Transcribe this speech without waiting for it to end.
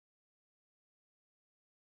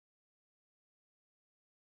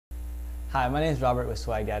Hi, my name is Robert with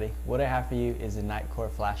SwagDaddy. What I have for you is a Nitecore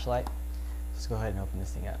flashlight. Let's go ahead and open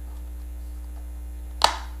this thing up.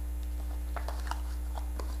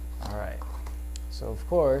 Alright, so of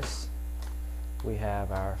course we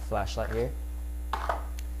have our flashlight here.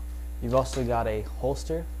 You've also got a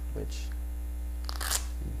holster, which you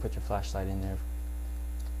can put your flashlight in there.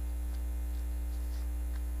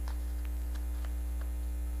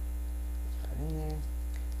 Put it in there.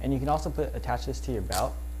 And you can also attach this to your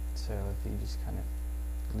belt. So if you just kind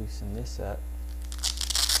of loosen this up,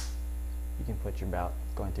 you can put your belt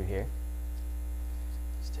going through here.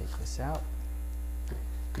 Just take this out.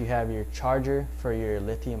 You have your charger for your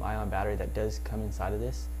lithium-ion battery that does come inside of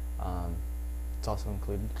this. It's also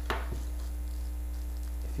included.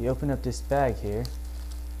 If you open up this bag here,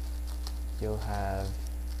 you'll have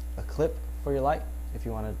a clip for your light if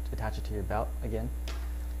you want to attach it to your belt again.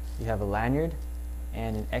 You have a lanyard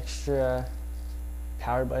and an extra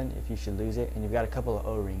power button if you should lose it, and you've got a couple of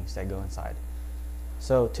O-rings that go inside.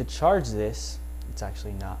 So to charge this, it's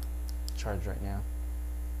actually not charged right now.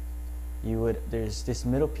 There's this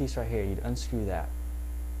middle piece right here, you'd unscrew that.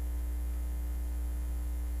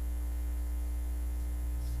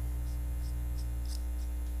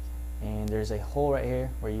 And there's a hole right here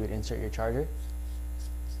where you would insert your charger.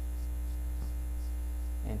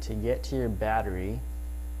 And to get to your battery,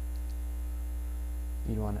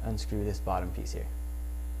 you'd want to unscrew this bottom piece here.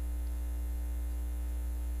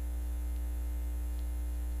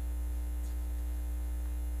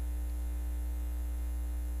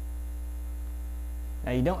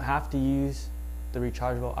 Now you don't have to use the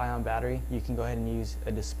rechargeable ion battery. You can go ahead and use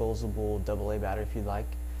a disposable AA battery if you'd like.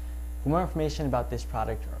 For more information about this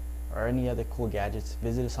product or any other cool gadgets,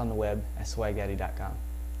 visit us on the web at swagdaddy.com.